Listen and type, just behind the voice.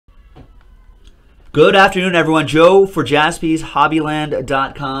Good afternoon, everyone. Joe for JASPY'S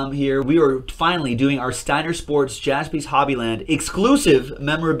HOBBYLAND.com here. We are finally doing our Steiner Sports JASPY'S HOBBYLAND exclusive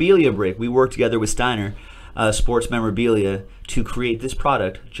memorabilia break. We worked together with Steiner Sports Memorabilia to create this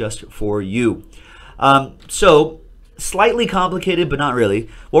product just for you. So, slightly complicated, but not really.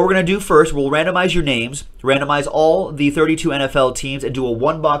 What we're going to do first, we'll randomize your names, randomize all the 32 NFL teams, and do a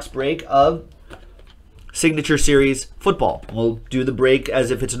one-box break of Signature Series football. We'll do the break as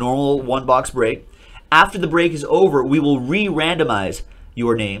if it's a normal one-box break. After the break is over, we will re-randomize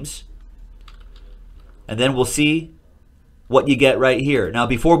your names, and then we'll see what you get right here. Now,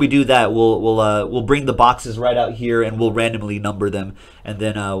 before we do that, we'll bring the boxes right out here, and we'll randomly number them, and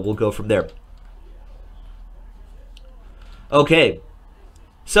then we'll go from there. Okay,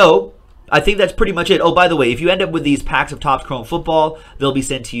 so I think that's pretty much it. Oh, by the way, if you end up with these packs of Topps Chrome Football, they'll be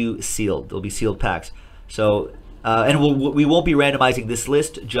sent to you sealed. They'll be sealed packs. So, and we won't be randomizing this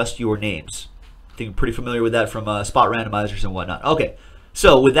list, just your names. I think you're pretty familiar with that from spot randomizers and whatnot. Okay,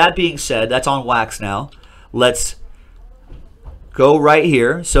 so with that being said, that's on wax now. Let's go right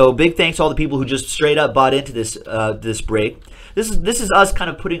here. So big thanks to all the people who just straight up bought into this this break. This is us kind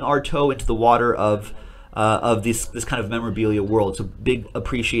of putting our toe into the water of this kind of memorabilia world. So big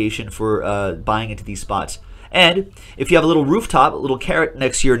appreciation for buying into these spots. And if you have a little rooftop, a little carrot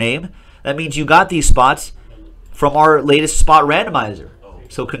next to your name, that means you got these spots from our latest spot randomizer.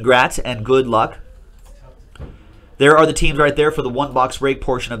 So congrats and good luck. There are the teams right there for the one-box break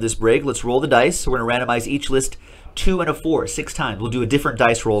portion of this break. Let's roll the dice. So we're going to randomize each list 2 and a 4, 6 times. We'll do a different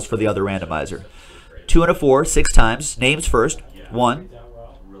dice rolls for the other randomizer. 2 and a 4, 6 times. Names first. 1,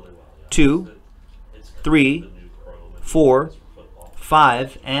 2, 3, 4,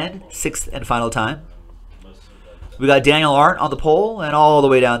 5, and 6th and final time. We got Daniel Arndt on the pole, and all the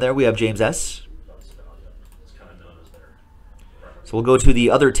way down there we have James S. So we'll go to the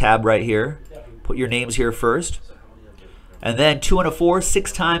other tab right here. Put your names here first. And then 2 and a 4,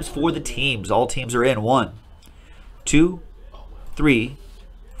 6 times for the teams. All teams are in. 1, 2, 3,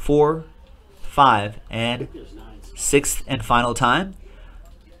 4, 5, and 6th and final time.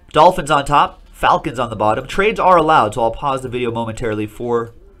 Dolphins on top, Falcons on the bottom. Trades are allowed, so I'll pause the video momentarily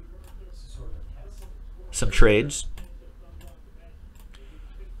for some trades.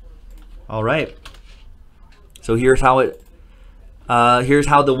 All right. So here's how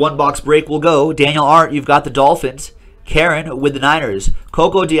the one-box break will go. Daniel Arndt, you've got the Dolphins. Karen with the Niners.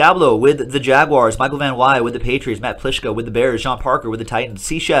 Coco Diablo with the Jaguars. Michael Van Wy with the Patriots. Matt Pliszka with the Bears. Sean Parker with the Titans.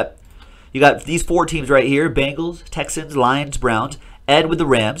 C-Shep, you got these 4 teams right here. Bengals, Texans, Lions, Browns. Ed with the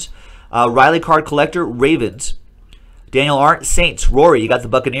Rams. Riley Card Collector, Ravens. Daniel Arndt, Saints. Rory, you got the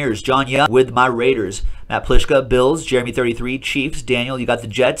Buccaneers. John Young with my Raiders. Matt Pliszka, Bills. Jeremy 33, Chiefs. Daniel, you got the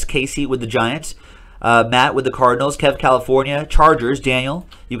Jets. Casey with the Giants. Matt with the Cardinals. Kev, California. Chargers. Daniel,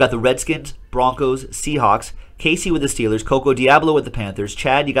 you got the Redskins, Broncos, Seahawks. Casey with the Steelers. Coco Diablo with the Panthers.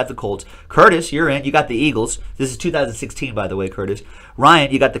 Chad, you got the Colts. Curtis, you're in. You got the Eagles. This is 2016, by the way, Curtis.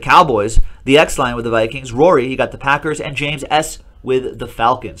 Ryan, you got the Cowboys. The X-Line with the Vikings. Rory, you got the Packers. And James S. with the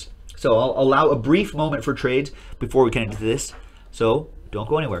Falcons. So I'll allow a brief moment for trades before we get into this. So don't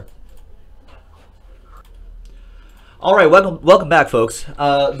go anywhere. All right, welcome back, folks.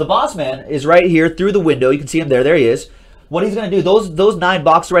 The boss man is right here through the window. You can see him there. There he is. What he's going to do, those 9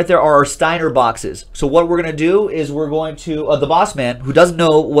 boxes right there are our Steiner boxes. So what we're going to do is we're going to, the boss man, who doesn't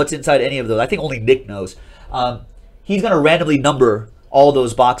know what's inside any of those, I think only Nick knows, he's going to randomly number all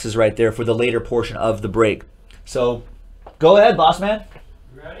those boxes right there for the later portion of the break. So go ahead, boss man.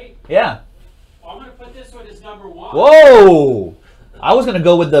 You ready? Yeah. Well, I'm going to put this one as number 1. Whoa! I was going to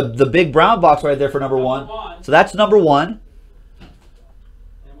go with the big brown box right there for number 1. So that's number 1. And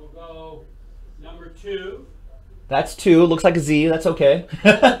we'll go number 2. That's 2. Looks like a Z. That's okay.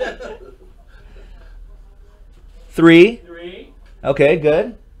 3. 3. Okay,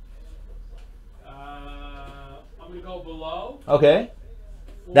 good. I'm going to go below. Okay.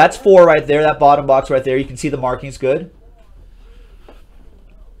 4. That's 4 right there. That bottom box right there. You can see the markings good.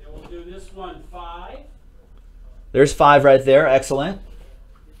 Then we'll do this one 5. There's 5 right there. Excellent.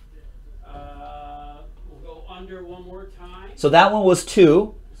 We'll go under one more time. So that one was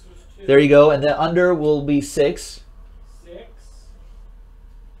 2. This was 2. There you go. And then under will be 6. 6.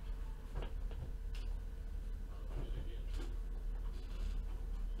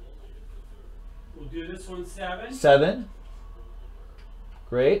 We'll do this one 7. 7.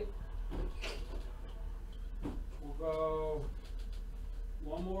 Great. We'll go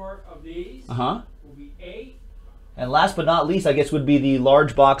one more of these. Uh-huh. Will be 8. And last but not least, I guess, would be the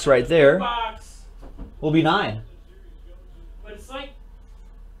large box right there. Box. Will be 9. But it's like...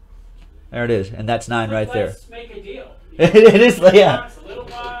 There it is. And that's 9 right there. Let's make a deal. It is, yeah. Box, a little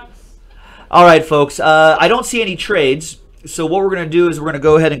box. All right, folks. I don't see any trades. So what we're going to do is we're going to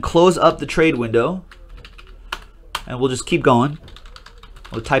go ahead and close up the trade window. And we'll just keep going.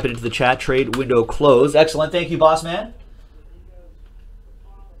 We'll type it into the chat. Trade window closed. Excellent. Thank you, boss man.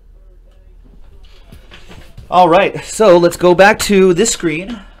 All right. So let's go back to this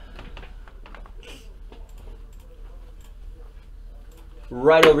screen.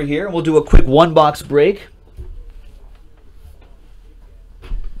 Right over here. We'll do a quick one box break.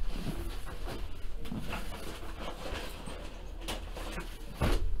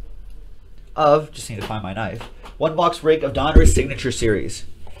 Just need to find my knife. One box break of Donruss Signature Series.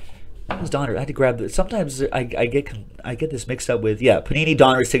 What was Donruss? I had to grab this. Sometimes I get this mixed up with, yeah, Panini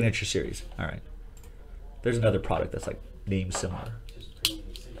Donruss Signature Series. All right. There's another product that's like named similar.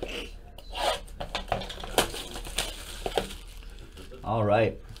 All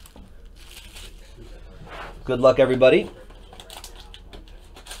right. Good luck, everybody.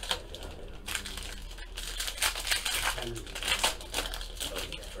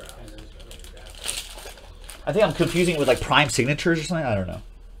 I think I'm confusing it with like prime signatures or something. I don't know.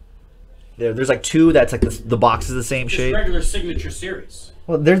 There's like two that's like the box is the same shape. Regular signature series.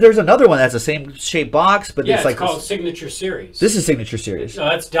 Well, there's another one that's the same shape box, but Yeah, it's like called signature series. This is signature series. No,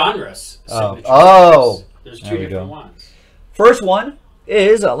 that's Donruss. Oh. Series. There's There two we different go. ones. First one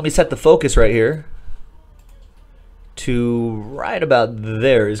is let me set the focus right here to right about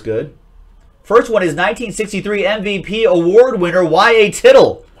there is good. First one is 1963 MVP award winner Y.A.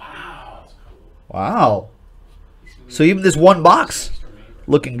 Tittle. Wow. Wow. So even this one box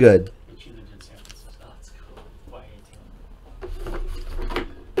looking good.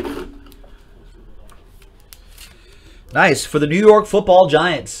 Nice for the New York Football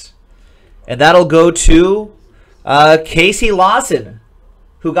Giants. And that'll go to Casey Lawson,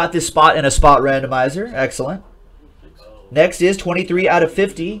 who got this spot in a spot randomizer. Excellent. Next is 23 out of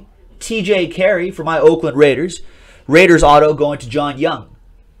 50. TJ Carey for my Oakland Raiders. Raiders auto going to John Young.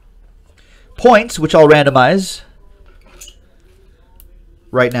 Points, which I'll randomize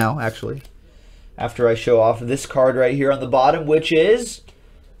right now, actually, after I show off this card right here on the bottom, which is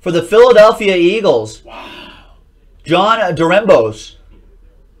for the Philadelphia Eagles. Wow. John Dorembos,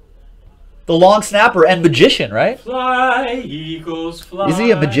 the long snapper and magician, right? Fly, Eagles, fly. Is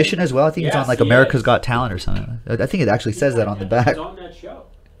he a magician as well? I think he's on Yes, like he America's is. Got Talent or something. I think it actually says that on the back. He's on that show.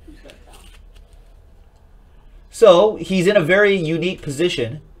 Who's Got Talent? So he's in a very unique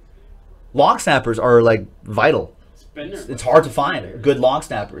position. Long snappers are like vital. It's hard to find good long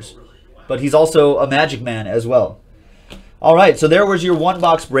snappers. But he's also a magic man as well. All right, so there was your one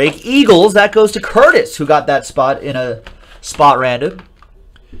box break. Eagles, that goes to Curtis, who got that spot in a spot random.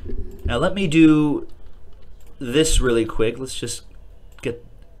 Now let me do this really quick. Let's just get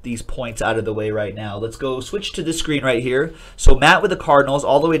these points out of the way right now. Let's go switch to this screen right here. So Matt with the Cardinals,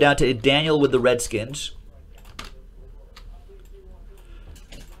 all the way down to Daniel with the Redskins.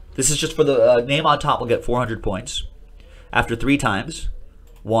 This is just for the name on top will get 400 points. After 3 times.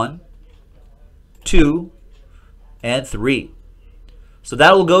 1, 2, and 3. So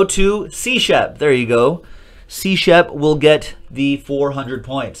that will go to C-Shep. There you go. C-Shep will get the 400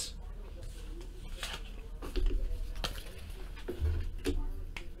 points.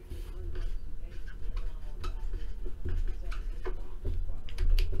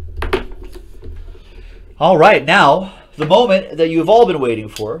 All right, now the moment that you've all been waiting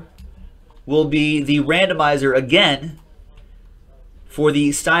for will be the randomizer again for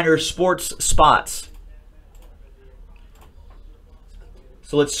the STEINER Sports spots.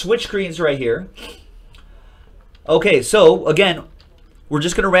 So let's switch screens right here. Okay, so again, we're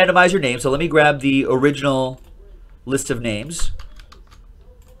just going to randomize your name. So let me grab the original list of names.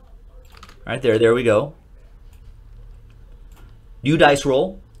 Right there we go. New dice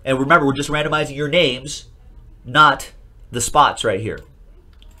roll. And remember, we're just randomizing your names, not the spots right here.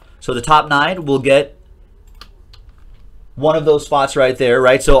 So the top 9 will get one of those spots right there,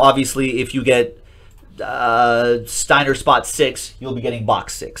 right? So obviously if you get STEINER spot 6, you'll be getting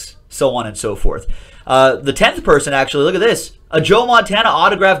box 6, so on and so forth. The 10th person, actually, look at this. A Joe Montana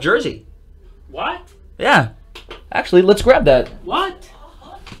autographed jersey. What? Yeah. Actually, let's grab that. What?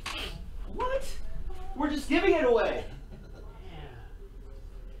 What? We're just giving it away.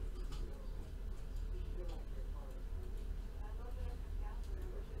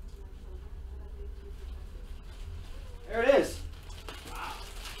 There it is.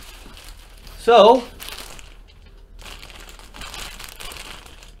 So,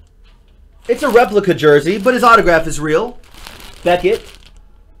 it's a replica jersey, but his autograph is real. Beckett.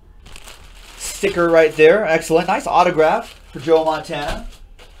 Sticker right there. Excellent. Nice autograph for Joe Montana.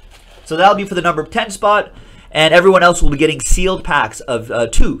 So that'll be for the number 10 spot. And everyone else will be getting sealed packs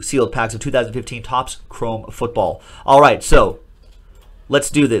of 2 sealed packs of 2015 Topps Chrome Football. All right, so let's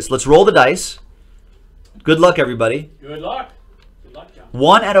do this. Let's roll the dice. Good luck, everybody. Good luck. Good luck, John.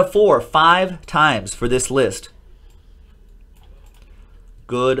 1 out of 4, 5 times for this list.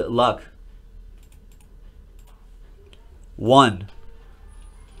 Good luck. 1,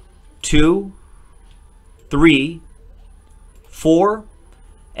 2, 3, 4,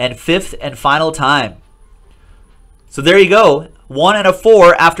 and 5th and final time. So there you go. 1 out of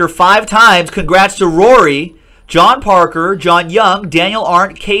 4 after 5 times. Congrats to Rory, John Parker, John Young, Daniel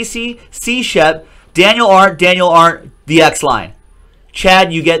Arndt, Casey, C. Shep, Daniel Arndt, the X line.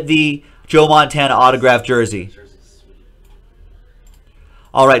 Chad, you get the Joe Montana autographed jersey.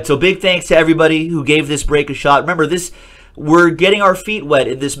 All right, so big thanks to everybody who gave this break a shot. Remember, we're getting our feet wet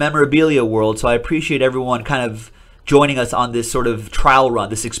in this memorabilia world, so I appreciate everyone kind of joining us on this sort of trial run,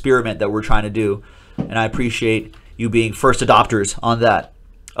 this experiment that we're trying to do. And I appreciate you being first adopters on that.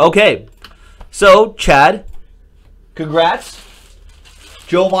 Okay, so Chad, congrats.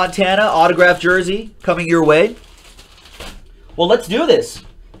 Joe Montana autographed jersey coming your way. Well, let's do this.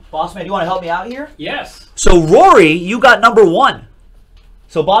 Boss man, do you want to help me out here? Yes. So Rory, you got number 1.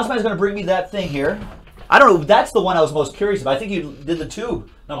 So Boss man's going to bring me that thing here. I don't know. That's the one I was most curious about. I think you did the 2,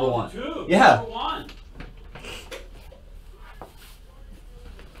 number 1. The 2. Yeah. Number 1.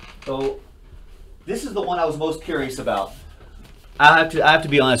 So this is the one I was most curious about. I have to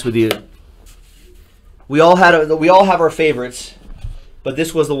be honest with you. We all have our favorites, but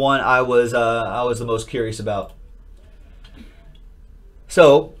this was the one I was the most curious about.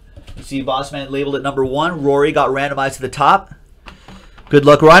 So you see, Bossman labeled it number 1. Rory got randomized to the top. Good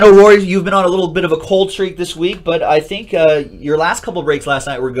luck, Rhino. Rory, you've been on a little bit of a cold streak this week, but I think your last couple breaks last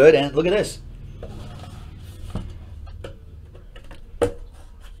night were good. And look at this.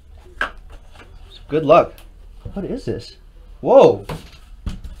 Good luck. What is this? Whoa.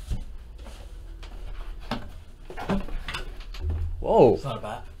 Whoa. It's not a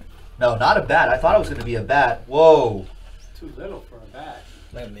bat. No, not a bat. I thought it was going to be a bat. Whoa. It's too little for a bat.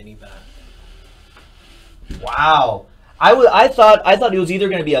 Like a mini bat. Wow. I thought it was either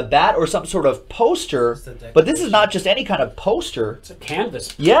going to be a bat or some sort of poster, but this is not just any kind of poster. It's a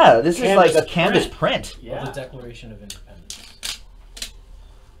canvas. Yeah, this is like a Canvas canvas print. Yeah. The Declaration of Independence.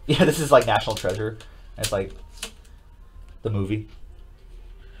 Yeah, this is like National Treasure. It's like the movie.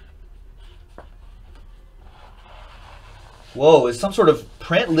 Whoa, is some sort of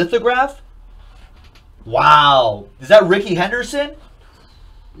print lithograph? Wow. Is that Ricky Henderson?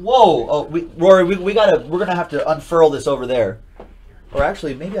 Whoa. Oh, Rory, we're gonna have to unfurl this over there. Or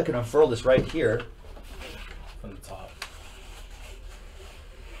actually, maybe I can unfurl this right here. From the top.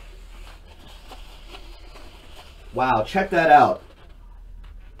 Wow, check that out.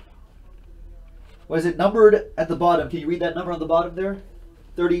 Was it numbered at the bottom? Can you read that number on the bottom there?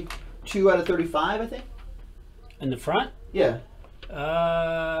 32 out of 35, I think. In the front? Yeah.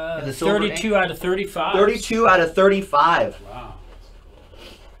 Uh, the silver 32 ink? out of 35. 32 out of 35. Wow.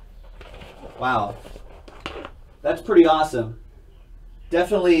 Wow. That's pretty awesome.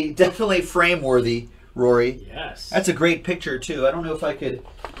 Definitely frame worthy, Rory. Yes. That's a great picture too. I don't know if I could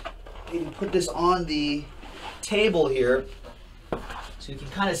maybe put this on the table here so you can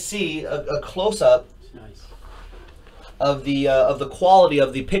kind of see a close up nice. of the quality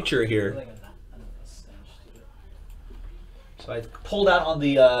of the picture here. So I pulled out on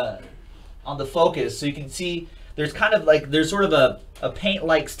the focus so you can see there's kind of like there's sort of a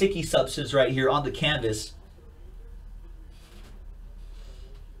paint-like sticky substance right here on the canvas.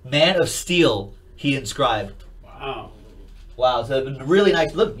 Man of Steel, he inscribed. Wow. Wow, so really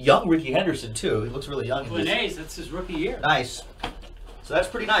nice. Look, young Ricky Henderson too. He looks really young. In this. That's his rookie year. Nice. So that's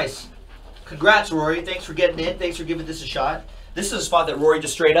pretty nice. Congrats, Rory. Thanks for getting in. Thanks for giving this a shot. This is a spot that Rory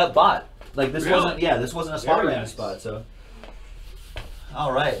just straight up bought. Like this Really? wasn't. Yeah, this wasn't a spot Very random nice. spot. So.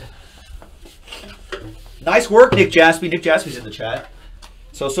 All right. Nice work, Nick Jaspy. Nick Jaspy's in the chat.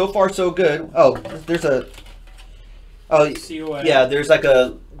 So far so good. Oh, there's a. Oh, COA. yeah. There's like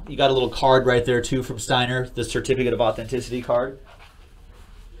a. You got a little card right there too from Steiner, the certificate of authenticity card.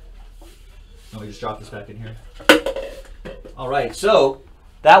 Let me just drop this back in here. All right, so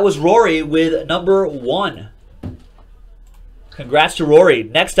that was Rory with number 1. Congrats to Rory.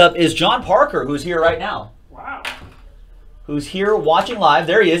 Next up is John Parker, who's here right now. Wow. Who's here watching live.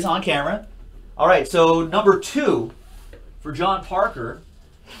 There he is on camera. All right, so number 2 for John Parker.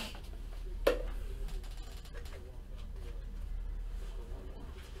 The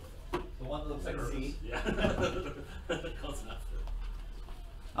one that looks like a Z. Yeah. Close enough.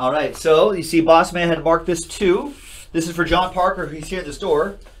 All right, so you see Boss Man had marked this 2. This is for John Parker, who's here at the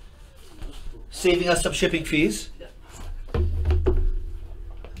store. saving us some shipping fees.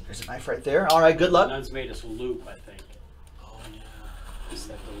 There's a knife right there. All right, good luck. Nuns made us loop, I think. Oh yeah. Just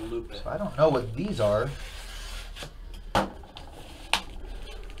have to loop it. So I don't know what these are. It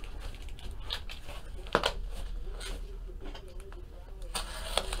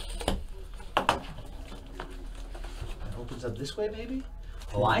opens up this way, maybe?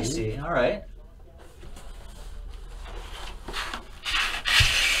 Oh, I see. All right.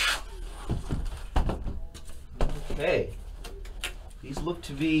 Okay. These look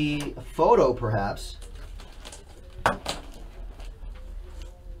to be a photo, perhaps.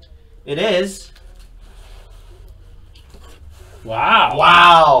 It is. Wow.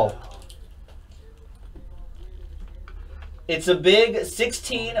 Wow. It's a big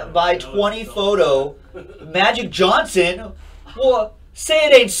 16 by 20 photo. Magic Johnson. Well, say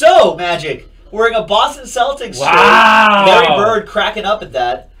it ain't so, Magic. Wearing a Boston Celtics shirt. Wow. Larry Bird cracking up at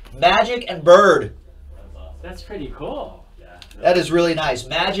that. Magic and Bird. That's pretty cool. That is really nice.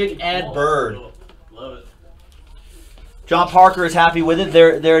 Magic and Bird. Love it. John Parker is happy with it.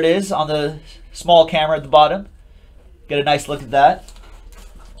 There it is on the small camera at the bottom. Get a nice look at that.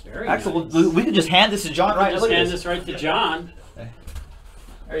 Very Actually, nice. we can just hand this to John right. Just Look at hand this. this right to John.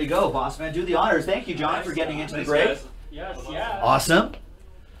 There you go, boss man. Do the honors. Thank you, John, for getting into the break. Guys. Yes, yeah. Awesome.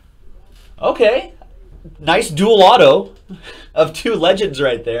 Okay. Nice dual auto of two legends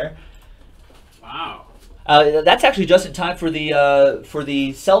right there. Wow. That's actually just in time for the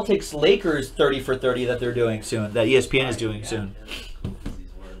Celtics Lakers 30 for 30 that they're doing soon. That ESPN is doing soon.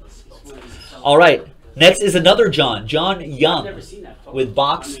 All right. Next is another John I've Young never seen that photo. with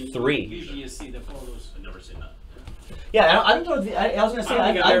box I mean, 3. Usually you see the photos. I've never seen that. Yeah, I don't know. I was gonna say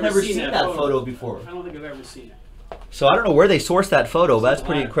I don't think I've never seen that photo before. I don't think I've ever seen it. So I don't know where they sourced that photo, but that's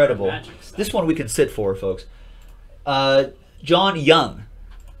pretty Wow, incredible. magic stuff. This one we can sit for, folks. John Young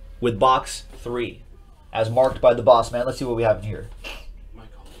with box 3, as marked by the boss man. Let's see what we have in here.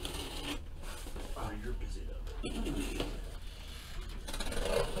 Michael. Oh, you're busy though.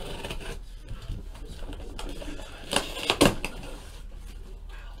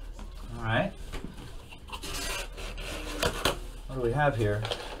 All right. What do we have here?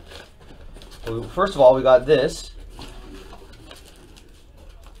 Well, first of all, we got this.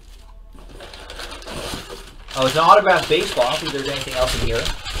 Oh, it's an autographed baseball. I don't think there's anything else in here.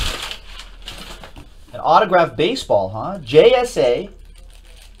 An autographed baseball, huh? JSA.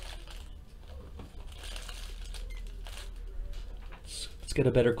 Let's get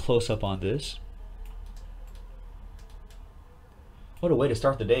a better close-up on this. What a way to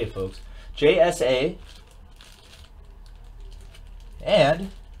start the day, folks. JSA.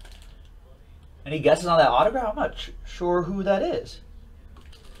 And any guesses on that autograph? I'm not sure who that is.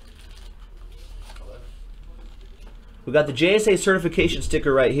 We got the JSA certification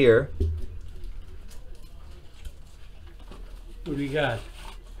sticker right here. What do we got?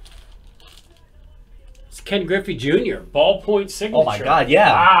 It's Ken Griffey Jr. Ballpoint signature. Oh my God,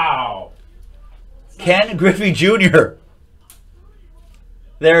 yeah. Wow. Ken Griffey Jr.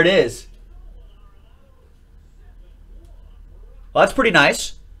 There it is. Well, that's pretty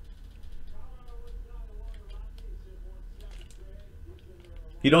nice.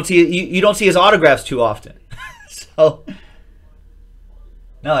 You don't see his autographs too often. So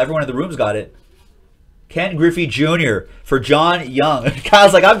no, everyone in the room's got it. Ken Griffey Jr. for John Young.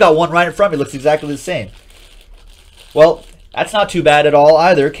 Kyle's like, I've got one right in front of me. Looks exactly the same. Well, that's not too bad at all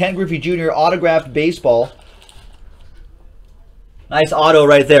either. Ken Griffey Jr. autographed baseball. Nice auto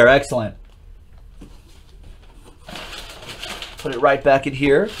right there. Excellent. Put it right back in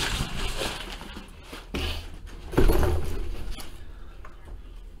here.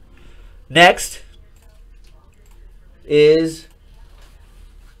 Next is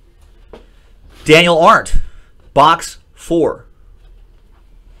Daniel Arndt, box 4.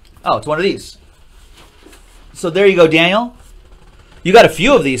 Oh, it's one of these. So there you go, Daniel. You got a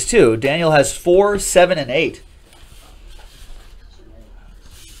few of these too. Daniel has 4, 7, and 8.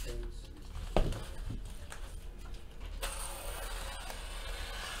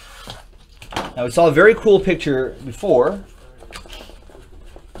 Now, we saw a very cool picture before.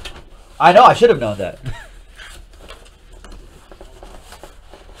 I know, I should have known that.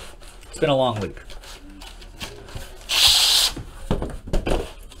 It's been a long week.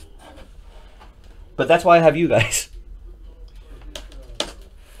 But that's why I have you guys.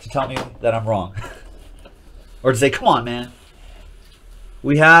 To tell me that I'm wrong. Or to say, come on, man.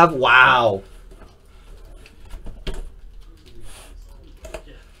 We have, wow.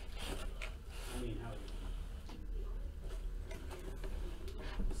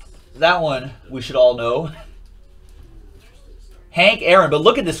 That one we should all know. Hank Aaron, but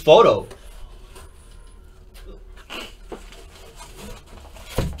look at this photo.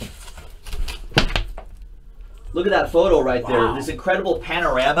 Look at that photo right there. Wow. This incredible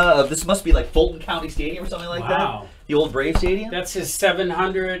panorama of this must be like Fulton County Stadium or something like Wow. that. The old Brave Stadium. That's his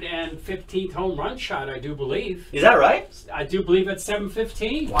 715th home run shot, I do believe. Is that right? I do believe it's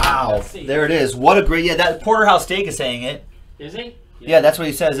 715. Wow. Let's see. There it is. What a great. Yeah, that Porterhouse Steak is saying it. Is he? Yeah, that's what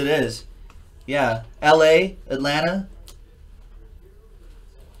he says it is. Yeah. L.A., Atlanta.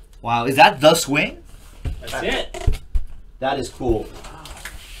 Wow. Is that the swing? That's it. That is cool.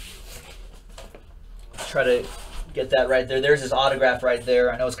 Let's try to get that right there. There's his autograph right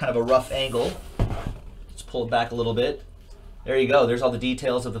there. I know it's kind of a rough angle. Let's pull it back a little bit. There you go. There's all the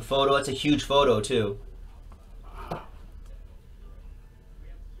details of the photo. It's a huge photo, too.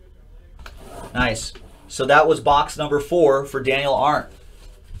 Nice. So that was box number 4 for Daniel Arndt.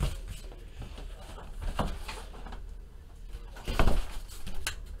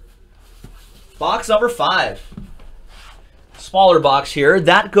 Box number 5. Smaller box here.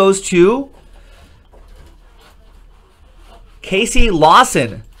 That goes to Casey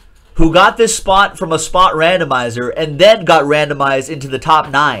Lawson, who got this spot from a spot randomizer and then got randomized into the top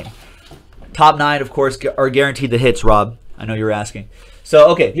 9. Top 9, of course, are guaranteed the hits, Rob. I know you were asking. So,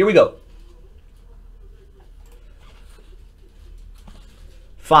 okay, here we go.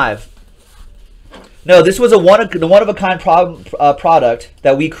 5. No, this was a one-of-a-kind product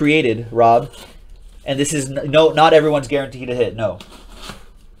that we created, Rob. And this is not everyone's guaranteed a hit. No.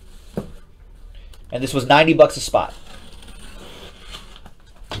 And this was $90 a spot.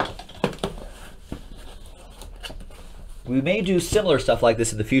 We may do similar stuff like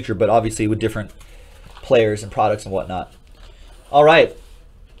this in the future, but obviously with different players and products and whatnot. All right.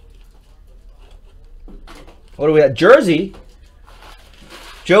 What do we got? Jersey.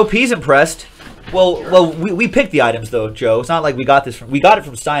 Joe P's impressed. Well, we picked the items though, Joe. It's not like we got it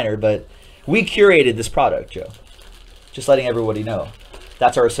from STEINER, but we curated this product, Joe. Just letting everybody know.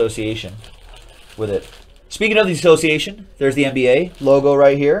 That's our association with it. Speaking of the association, there's the NBA logo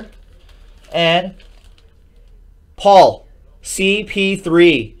right here. And Paul,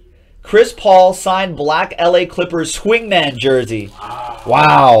 CP3. Chris Paul signed black LA Clippers swingman jersey.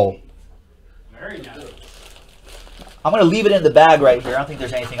 Wow. Very nice. I'm going to leave it in the bag right here. I don't think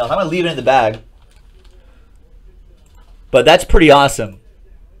there's anything else. I'm going to leave it in the bag. But that's pretty awesome.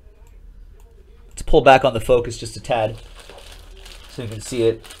 Let's pull back on the focus just a tad so you can see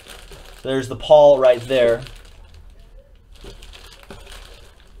it. There's the Paul right there.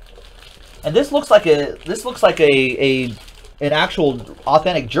 And this looks like an actual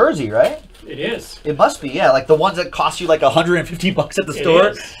authentic jersey, right? It is. It must be, yeah. Like the ones that cost you like $150 at the store.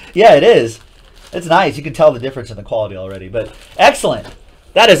 It is. Yeah, it is. It's nice. You can tell the difference in the quality already. But excellent.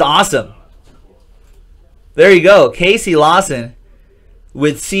 That is awesome. There you go. Casey Lawson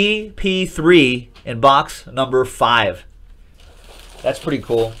with CP3 in box number 5. That's pretty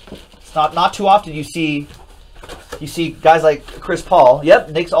cool. It's not too often you see guys like Chris Paul.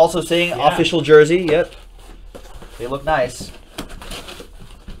 Yep, Nick's also saying official jersey. Yep. They look nice.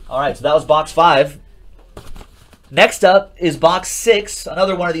 All right, so that was box 5. Next up is box 6,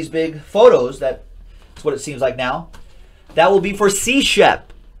 another one of these big photos. That's what it seems like now. That will be for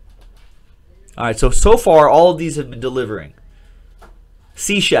C-Shep. All right, so far all of these have been delivering.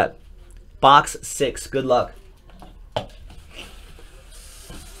 C-Shep, box 6. Good luck.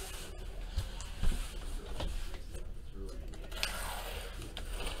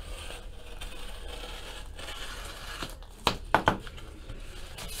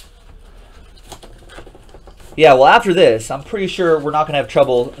 Yeah, well, after this, I'm pretty sure we're not going to have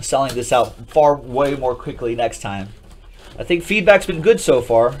trouble selling this out way more quickly next time. I think feedback's been good so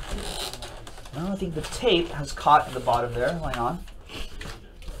far. Well, I think the tape has caught in the bottom there. Hang on.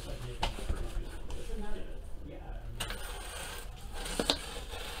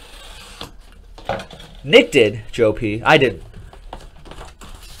 Nick did, Joe P. I didn't.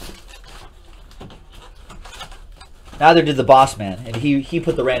 Neither did the boss man, and he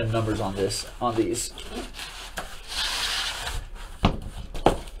put the random numbers on these.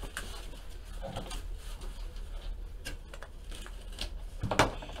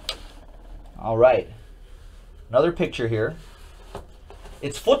 All right, another picture here.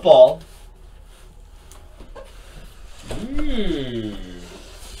 It's football.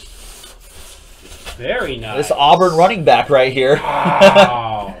 Very nice. This Auburn running back right here.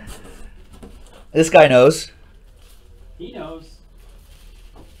 Wow. This guy knows. He knows.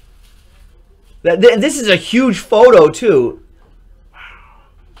 This is a huge photo too.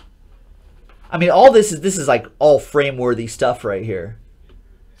 I mean, all this is like all frame-worthy stuff right here.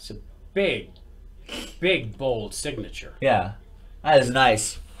 It's a big, bold signature. Yeah, that is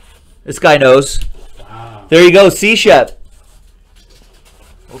nice. This guy knows. Wow. There you go, C-Shep.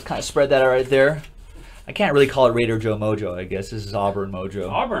 We'll kind of spread that out right there. I can't really call it Raider Joe Mojo, I guess. This is Auburn Mojo.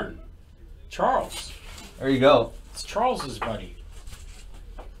 Auburn. Charles. There you go. It's Charles's buddy.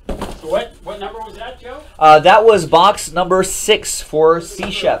 So what number was that, Joe? That was box number 6 for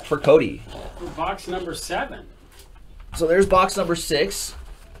C-Shep for Cody. Box number 7. So there's box number 6.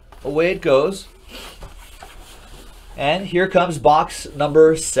 Away it goes. And here comes box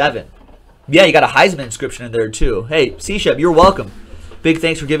number 7. Yeah, you got a Heisman inscription in there too. Hey, C-Shep, you're welcome. Big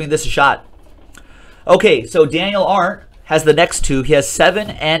thanks for giving this a shot. Okay, so Daniel Arndt has the next 2. He has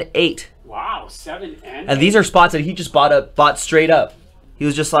 7 and 8. Wow, 7 and 8. And these are spots that he just bought straight up. He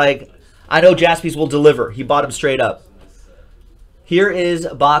was just like, I know Jaspys will deliver. He bought them straight up. Here is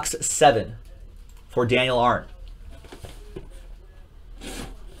box 7 for Daniel Arndt.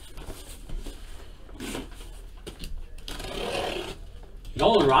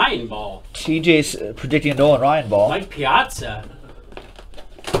 Nolan Ryan ball. TJ's predicting a Nolan Ryan ball. Mike Piazza.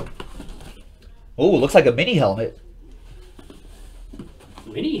 Oh, looks like a mini helmet.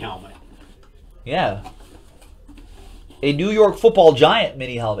 Mini helmet. Yeah. A New York Football Giant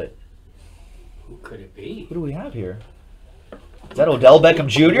mini helmet. Who could it be? Who do we have here? Is that Odell Beckham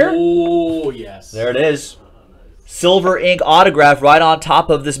Jr.? Oh, yes. There it is. Silver ink autograph right on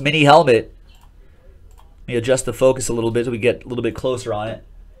top of this mini helmet. Let me adjust the focus a little bit so we get a little bit closer on it.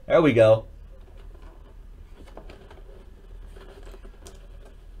 There we go.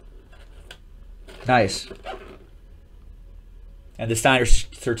 Nice. And the STEINER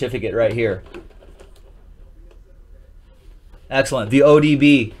certificate right here. Excellent. The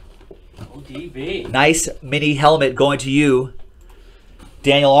ODB. ODB. Nice mini helmet going to you,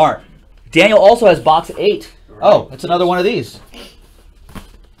 Daniel Arndt. Daniel also has box 8. Right. Oh, it's another one of these.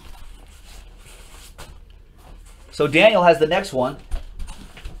 So Daniel has the next one.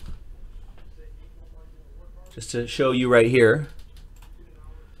 Just to show you right here.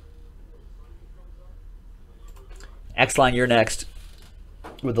 X-Line, you're next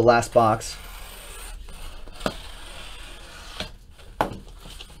with the last box.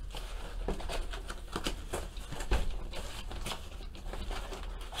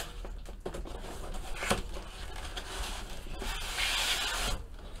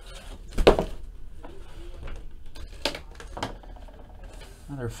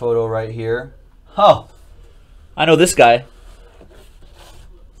 Another photo right here. Oh, I know this guy.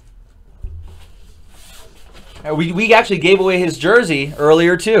 We actually gave away his jersey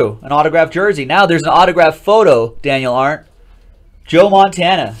earlier too, an autographed jersey. Now there's an autographed photo, Daniel Arndt. Joe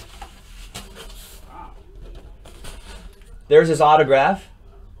Montana. There's his autograph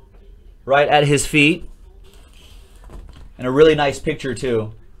right at his feet. And a really nice picture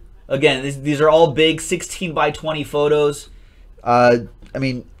too. Again, these are all big 16 by 20 photos. I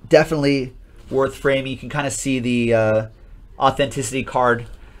mean, definitely worth framing. You can kind of see the authenticity card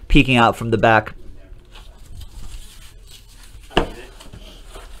peeking out from the back.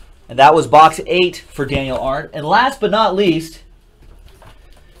 And that was box 8 for Daniel Arndt. And last but not least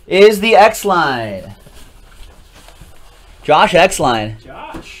is the X-Line. Josh X-Line.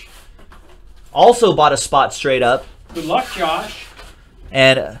 Josh. Also bought a spot straight up. Good luck, Josh.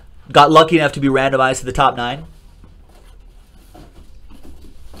 And got lucky enough to be randomized to the top 9.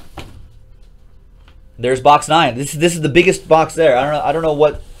 There's box 9. This is the biggest box there. I don't know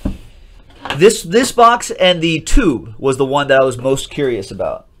what this box and the tube was the one that I was most curious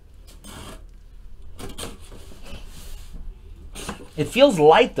about. It feels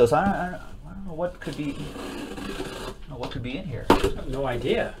light though, so I don't know what could be. I don't know what could be in here. I have no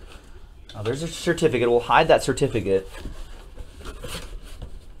idea. Oh, there's a certificate. We'll hide that certificate.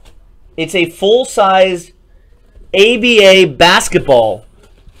 It's a full-size ABA basketball.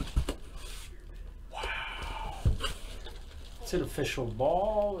 It's an official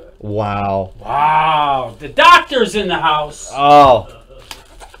ball. Wow. Wow. The doctor's in the house. Oh.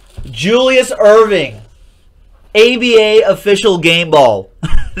 Julius Irving. ABA official game ball.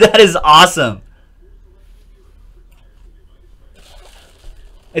 That is awesome.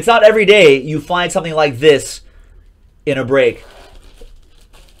 It's not every day you find something like this in a break.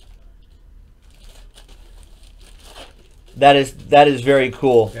 That is very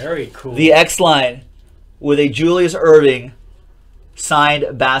cool. Very cool. The X-Line with a Julius Irving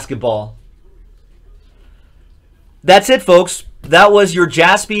signed basketball. That's it, folks. That was your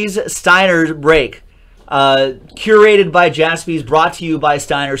Jaspys STEINER break. Curated by Jaspys, brought to you by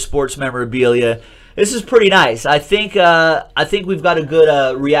STEINER Sports Memorabilia. This is pretty nice. I think we've got a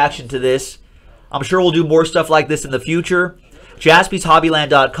good reaction to this. I'm sure we'll do more stuff like this in the future.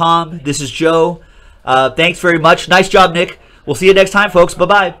 JaspysHobbyland.com. This is Joe. Thanks very much. Nice job, Nick. We'll see you next time, folks.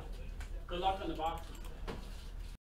 Bye-bye.